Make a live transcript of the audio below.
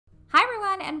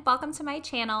everyone and welcome to my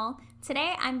channel.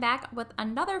 Today I'm back with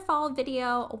another fall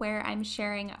video where I'm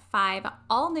sharing 5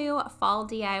 all new fall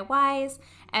DIYs.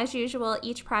 As usual,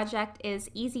 each project is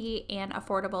easy and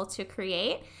affordable to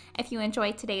create. If you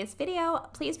enjoyed today's video,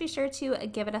 please be sure to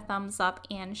give it a thumbs up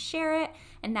and share it.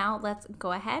 And now let's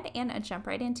go ahead and jump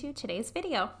right into today's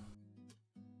video.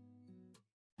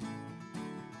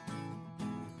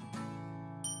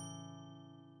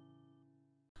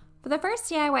 For the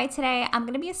first DIY today, I'm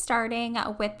going to be starting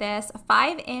with this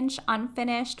 5-inch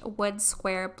unfinished wood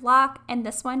square block, and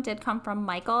this one did come from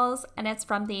Michaels, and it's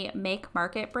from the Make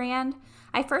Market brand.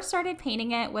 I first started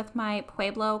painting it with my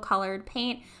Pueblo colored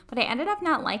paint, but I ended up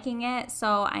not liking it,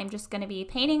 so I'm just going to be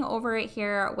painting over it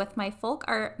here with my Folk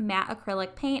Art matte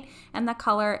acrylic paint and the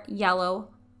color Yellow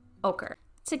Ochre.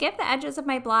 To give the edges of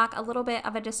my block a little bit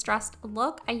of a distressed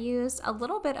look, I used a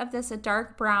little bit of this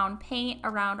dark brown paint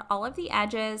around all of the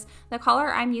edges. The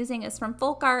color I'm using is from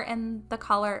Folk Art and the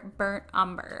color Burnt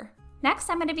Umber. Next,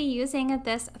 I'm going to be using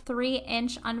this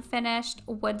 3-inch unfinished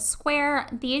wood square.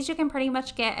 These you can pretty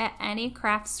much get at any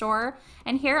craft store.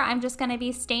 And here I'm just going to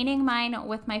be staining mine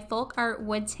with my Folk Art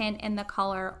wood tint in the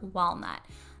color Walnut.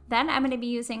 Then I'm going to be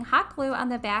using hot glue on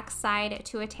the back side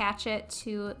to attach it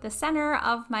to the center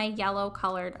of my yellow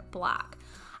colored block.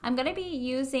 I'm going to be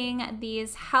using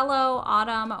these Hello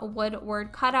Autumn wood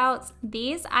word cutouts.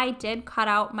 These I did cut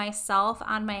out myself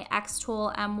on my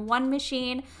xTool M1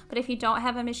 machine, but if you don't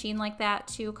have a machine like that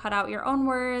to cut out your own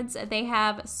words, they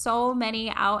have so many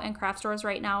out in craft stores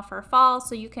right now for fall,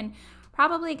 so you can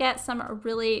probably get some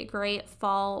really great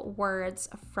fall words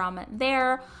from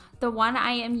there. The one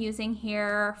I am using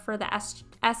here for the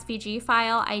SVG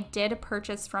file, I did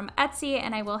purchase from Etsy,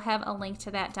 and I will have a link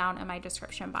to that down in my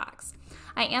description box.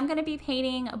 I am going to be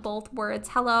painting both words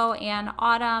Hello and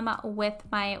Autumn with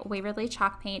my Waverly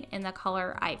chalk paint in the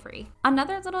color Ivory.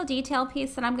 Another little detail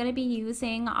piece that I'm going to be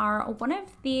using are one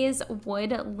of these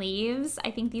wood leaves.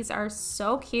 I think these are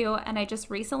so cute, and I just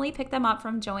recently picked them up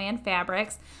from Joann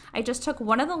Fabrics. I just took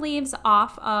one of the leaves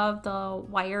off of the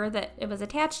wire that it was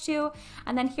attached to,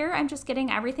 and then here I'm just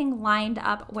getting everything lined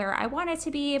up where I want it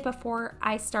to be before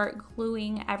I start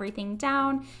gluing everything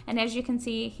down. And as you can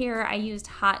see here, I used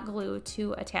hot glue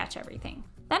to attach everything.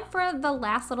 Then for the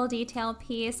last little detail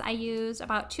piece, I used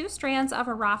about 2 strands of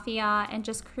a raffia and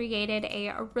just created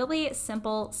a really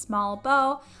simple small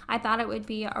bow. I thought it would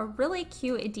be a really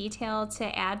cute detail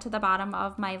to add to the bottom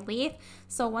of my leaf.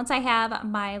 So once I have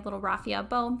my little raffia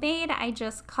bow made, I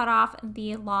just cut off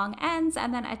the long ends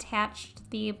and then attached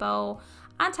the bow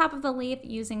on top of the leaf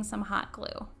using some hot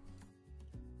glue.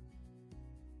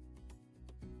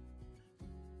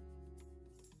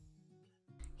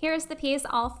 Here's the piece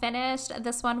all finished.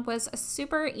 This one was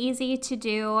super easy to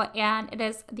do, and it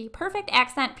is the perfect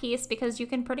accent piece because you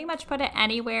can pretty much put it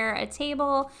anywhere, a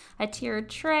table, a tiered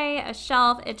tray, a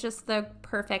shelf. It's just the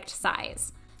perfect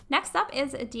size. Next up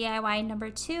is DIY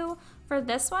number 2. For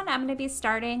this one, I'm going to be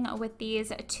starting with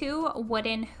these 2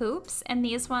 wooden hoops, and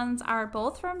these ones are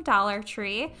both from Dollar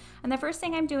Tree. And the first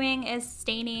thing I'm doing is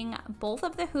staining both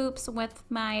of the hoops with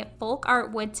my Folk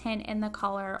Art wood tint in the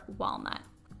color Walnut.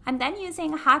 I'm then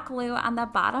using hot glue on the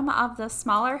bottom of the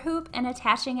smaller hoop and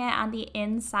attaching it on the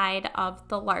inside of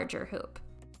the larger hoop.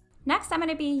 Next, I'm going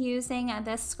to be using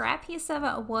this scrap piece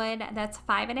of wood that's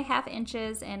 5.5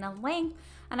 inches in length,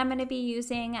 and I'm going to be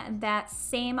using that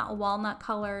same walnut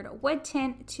colored wood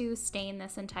tint to stain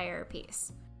this entire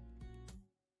piece.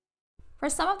 For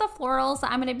some of the florals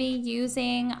I'm going to be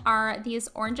using are these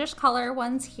orangish color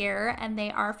ones here, and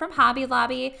they are from Hobby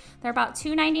Lobby. They're about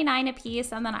 $2.99 a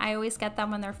piece, and then I always get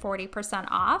them when they're 40%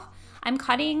 off. I'm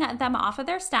cutting them off of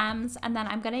their stems, and then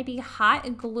I'm going to be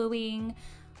hot gluing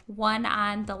one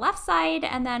on the left side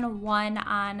and then one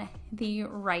on the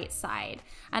right side.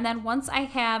 And then once I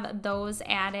have those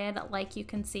added, like you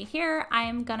can see here,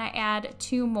 I'm gonna add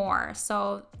 2 more.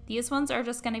 So these ones are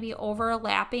just gonna be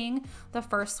overlapping the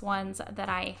first ones that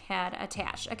I had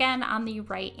attached, again on the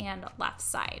right and left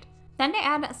side. Then to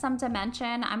add some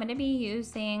dimension, I'm going to be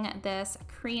using this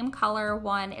cream color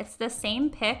one. It's the same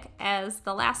pick as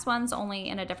the last ones, only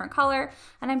in a different color.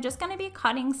 And I'm just going to be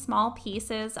cutting small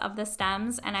pieces of the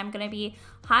stems, and I'm going to be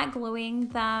hot gluing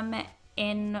them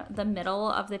in the middle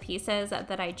of the pieces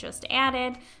that I just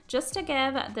added, just to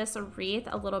give this wreath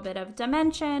a little bit of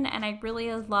dimension. And I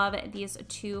really love these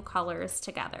 2 colors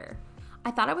together. I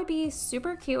thought it would be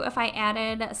super cute if I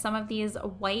added some of these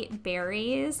white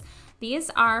berries.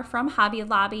 These are from Hobby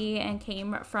Lobby and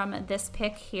came from this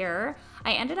pick here.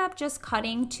 I ended up just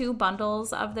cutting 2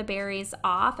 bundles of the berries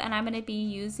off, and I'm going to be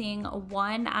using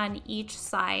one on each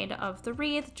side of the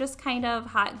wreath, just kind of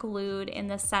hot glued in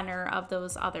the center of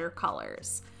those other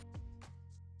colors.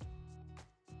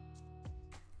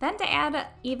 Then to add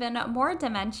even more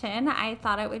dimension, I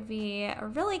thought it would be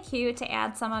really cute to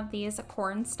add some of these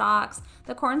corn stalks.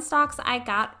 The corn stalks I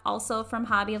got also from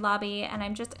Hobby Lobby, and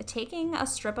I'm just taking a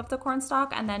strip of the corn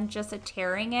stalk and then just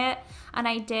tearing it. And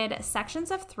I did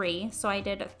sections of 3. So I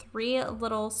did 3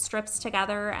 little strips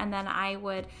together, and then I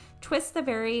would twist the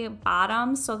very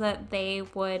bottom so that they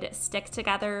would stick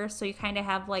together, so you kind of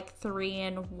have like 3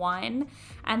 in 1.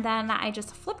 And then I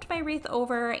just flipped my wreath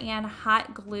over and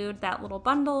hot glued that little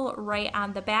bundle right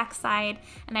on the back side,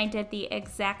 and I did the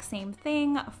exact same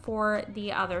thing for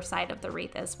the other side of the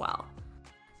wreath as well.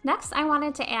 Next, I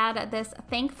wanted to add this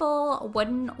thankful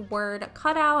wooden word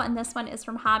cutout, and this one is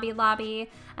from Hobby Lobby,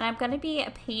 and I'm going to be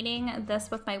painting this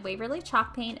with my Waverly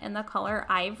chalk paint in the color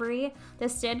Ivory.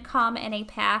 This did come in a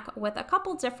pack with a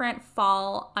couple different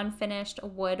fall unfinished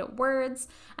wood words,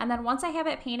 and then once I have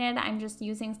it painted, I'm just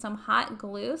using some hot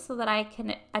glue so that I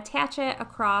can attach it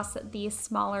across the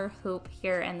smaller hoop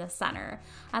here in the center.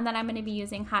 And then I'm going to be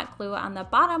using hot glue on the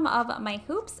bottom of my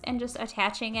hoops and just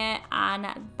attaching it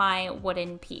on my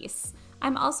wooden piece.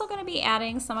 I'm also going to be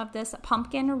adding some of this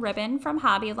pumpkin ribbon from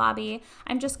Hobby Lobby.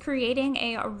 I'm just creating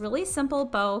a really simple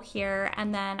bow here,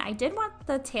 and then I did want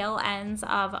the tail ends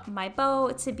of my bow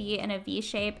to be in a V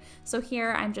shape, so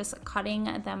here I'm just cutting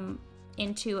them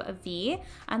into a V,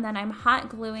 and then I'm hot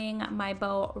gluing my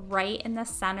bow right in the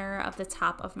center of the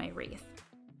top of my wreath.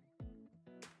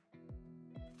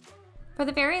 For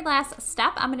the very last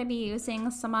step, I'm going to be using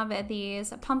some of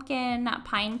these pumpkin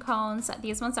pine cones.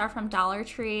 These ones are from Dollar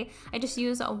Tree. I just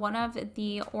use one of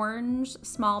the orange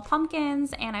small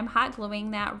pumpkins, and I'm hot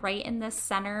gluing that right in the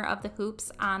center of the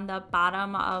hoops on the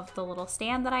bottom of the little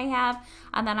stand that I have.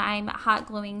 And then I'm hot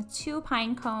gluing 2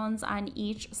 pine cones on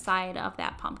each side of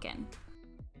that pumpkin.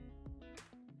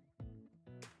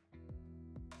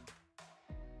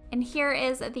 And here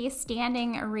is the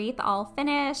standing wreath all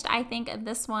finished. I think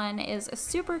this one is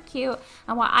super cute,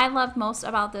 and what I love most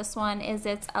about this one is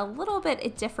it's a little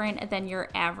bit different than your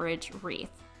average wreath.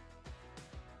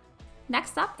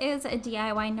 Next up is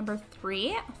DIY number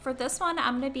 3. For this one,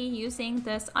 I'm going to be using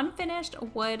this unfinished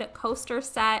wood coaster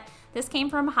set. This came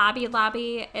from Hobby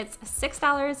Lobby. It's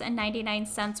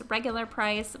 $6.99 regular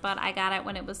price, but I got it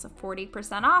when it was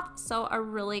 40% off, so a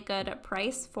really good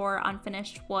price for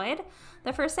unfinished wood.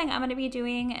 The first thing I'm going to be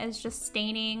doing is just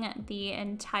staining the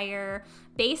entire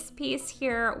base piece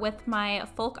here with my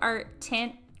folk art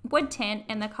tint, wood tint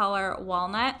in the color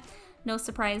walnut. No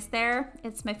surprise there,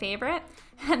 it's my favorite.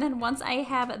 And then once I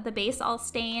have the base all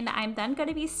stained, I'm then going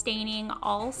to be staining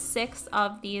all 6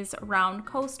 of these round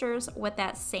coasters with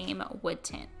that same wood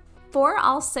tint. For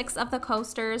all 6 of the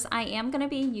coasters, I am going to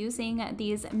be using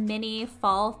these mini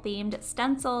fall themed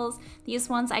stencils. These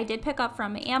ones I did pick up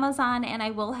from Amazon, and I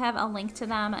will have a link to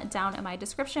them down in my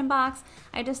description box.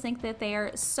 I just think that they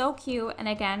are so cute, and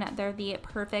again, they're the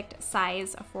perfect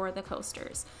size for the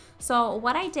coasters. So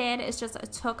what I did is just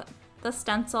took the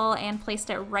stencil and placed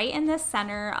it right in the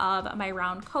center of my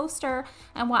round coaster,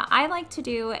 and what I like to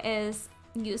do is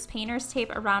use painter's tape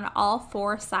around all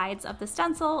 4 sides of the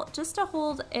stencil just to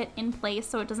hold it in place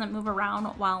so it doesn't move around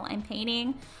while I'm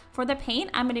painting. For the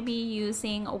paint, I'm going to be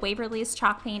using Waverly's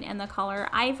chalk paint in the color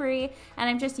Ivory, and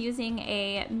I'm just using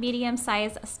a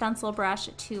medium-sized stencil brush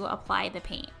to apply the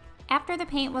paint. After the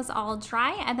paint was all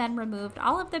dry, I then removed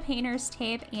all of the painter's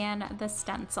tape and the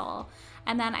stencil.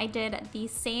 And then I did the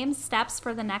same steps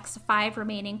for the next 5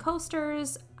 remaining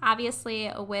coasters,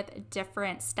 obviously with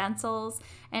different stencils,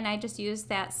 and I just used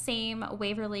that same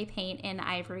Waverly paint in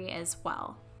Ivory as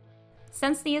well.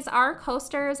 Since these are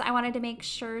coasters, I wanted to make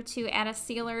sure to add a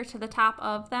sealer to the top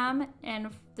of them, and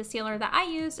the sealer that I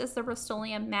used is the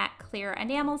Rust-Oleum Matte Clear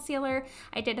Enamel Sealer.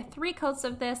 I did 3 coats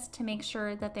of this to make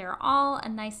sure that they're all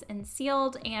nice and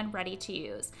sealed and ready to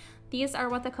use. These are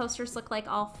what the coasters look like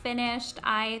all finished.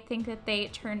 I think that they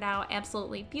turned out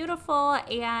absolutely beautiful,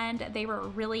 and they were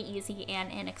really easy and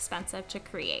inexpensive to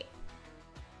create.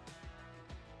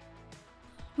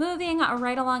 Moving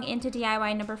right along into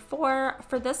DIY number 4.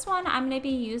 For this one, I'm going to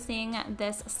be using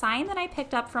this sign that I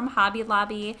picked up from Hobby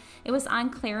Lobby. It was on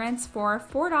clearance for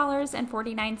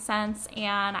 $4.49,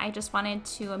 and I just wanted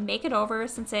to make it over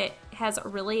since it has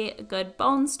really good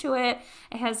bones to it.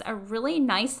 It has a really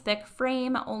nice thick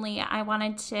frame, only I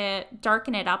wanted to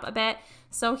darken it up a bit.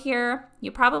 So here, you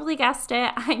probably guessed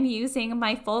it, I'm using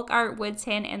my folk art wood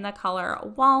tint in the color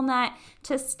walnut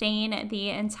to stain the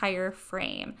entire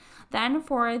frame. Then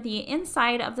for the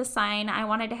inside of the sign, I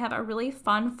wanted to have a really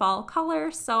fun fall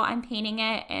color, so I'm painting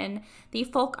it in the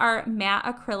folk art matte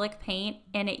acrylic paint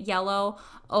in yellow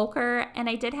ochre, and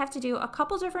I did have to do a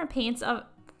couple different coats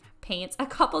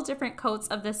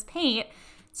of this paint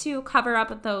to cover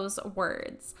up those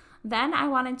words. Then I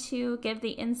wanted to give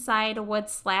the inside wood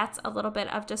slats a little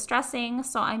bit of distressing,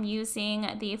 so I'm using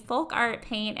the Folk Art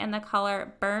paint in the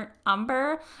color Burnt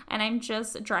Umber, and I'm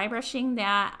just dry brushing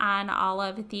that on all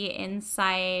of the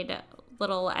inside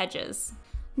little edges.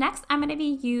 Next, I'm going to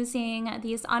be using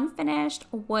these unfinished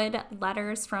wood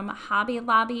letters from Hobby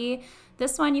Lobby.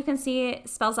 This one you can see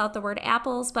spells out the word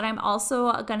apples, but I'm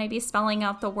also going to be spelling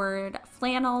out the word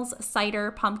flannels, cider,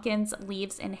 pumpkins,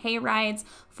 leaves, and hay rides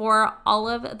for all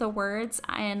of the words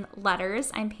and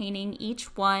letters. I'm painting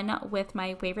each one with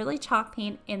my Waverly chalk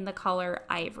paint in the color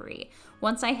Ivory.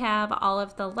 Once I have all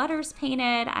of the letters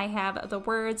painted, I have the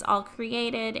words all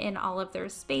created in all of their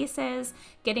spaces,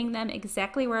 getting them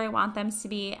exactly where I want them to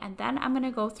be, and then I'm going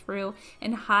to go through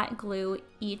and hot glue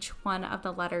each one of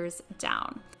the letters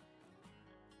down.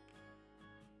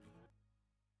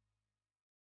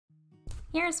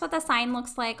 Here's what the sign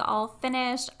looks like all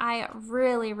finished. I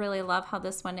really love how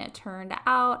this one turned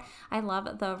out. I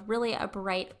love the really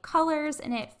bright colors,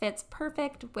 and it fits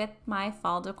perfect with my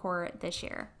fall decor this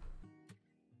year.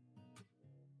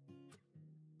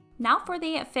 Now for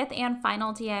the fifth and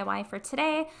final DIY for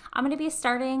today, I'm going to be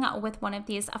starting with one of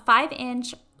these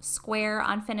 5-inch square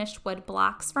unfinished wood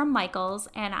blocks from Michaels,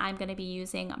 and I'm going to be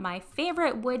using my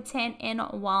favorite wood tint in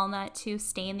walnut to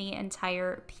stain the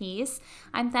entire piece.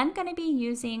 I'm then going to be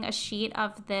using a sheet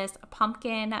of this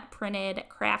pumpkin printed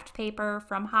craft paper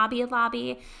from Hobby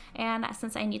Lobby, and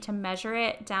since I need to measure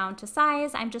it down to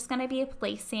size, I'm just going to be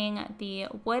placing the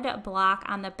wood block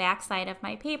on the back side of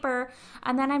my paper,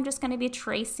 and then I'm just going to be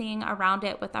tracing around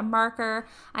it with a marker.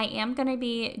 I am going to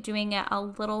be doing it a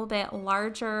little bit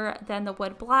larger than the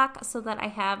wood block so that I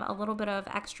have a little bit of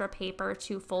extra paper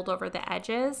to fold over the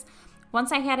edges.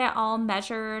 Once I had it all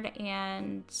measured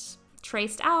and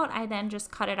traced out, I then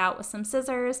just cut it out with some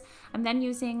scissors. I'm then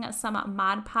using some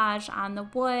Mod Podge on the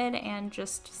wood and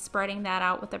just spreading that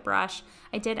out with a brush.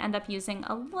 I did end up using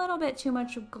a little bit too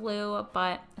much glue,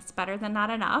 but it's better than not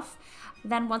enough.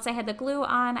 Then once I had the glue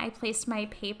on, I placed my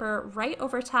paper right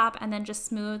over top and then just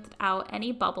smoothed out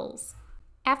any bubbles.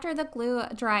 After the glue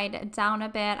dried down a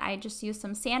bit, I just used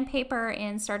some sandpaper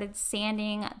and started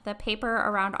sanding the paper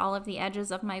around all of the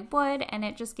edges of my wood, and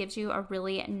it just gives you a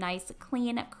really nice,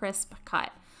 clean, crisp cut.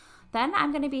 Then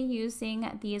I'm going to be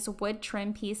using these wood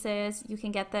trim pieces. You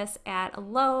can get this at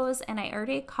Lowe's, and I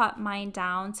already cut mine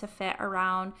down to fit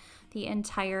around the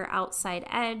entire outside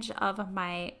edge of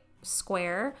my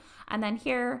square. And then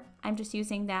here, I'm just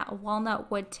using that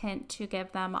walnut wood tint to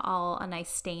give them all a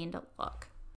nice stained look.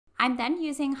 I'm then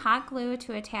using hot glue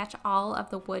to attach all of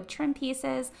the wood trim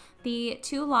pieces. The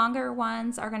two longer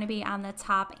ones are going to be on the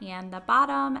top and the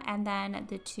bottom, and then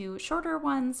the two shorter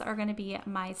ones are going to be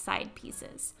my side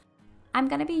pieces. I'm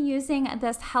going to be using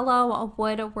this Hello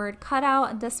wood word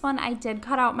cutout. This one I did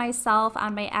cut out myself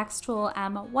on my xTool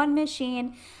M1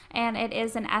 machine, and it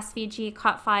is an SVG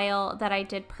cut file that I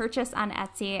did purchase on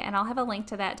Etsy, and I'll have a link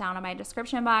to that down in my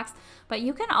description box. But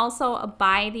you can also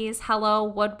buy these Hello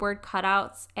wood word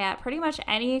cutouts at pretty much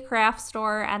any craft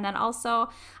store, and then also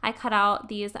I cut out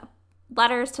these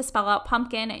letters to spell out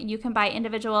pumpkin. You can buy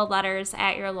individual letters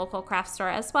at your local craft store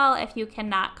as well if you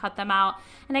cannot cut them out.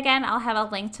 And again, I'll have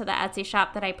a link to the Etsy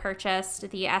shop that I purchased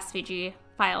the SVG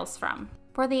files from.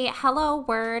 For the hello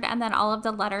word and then all of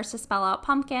the letters to spell out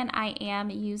pumpkin, I am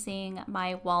using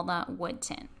my walnut wood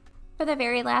tint. For the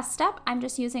very last step, I'm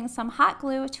just using some hot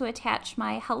glue to attach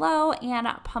my hello and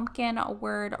pumpkin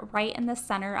word right in the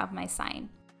center of my sign.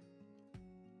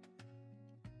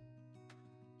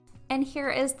 And here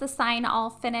is the sign all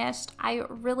finished. I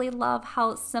really love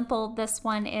how simple this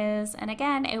one is. And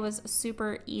again, it was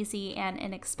super easy and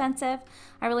inexpensive.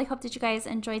 I really hope that you guys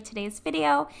enjoyed today's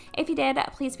video. If you did,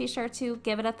 please be sure to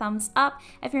give it a thumbs up.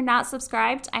 If you're not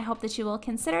subscribed, I hope that you will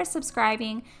consider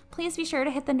subscribing. Please be sure to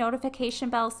hit the notification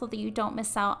bell so that you don't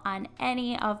miss out on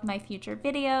any of my future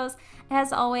videos.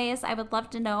 As always, I would love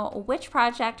to know which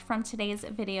project from today's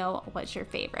video was your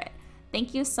favorite.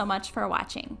 Thank you so much for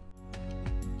watching.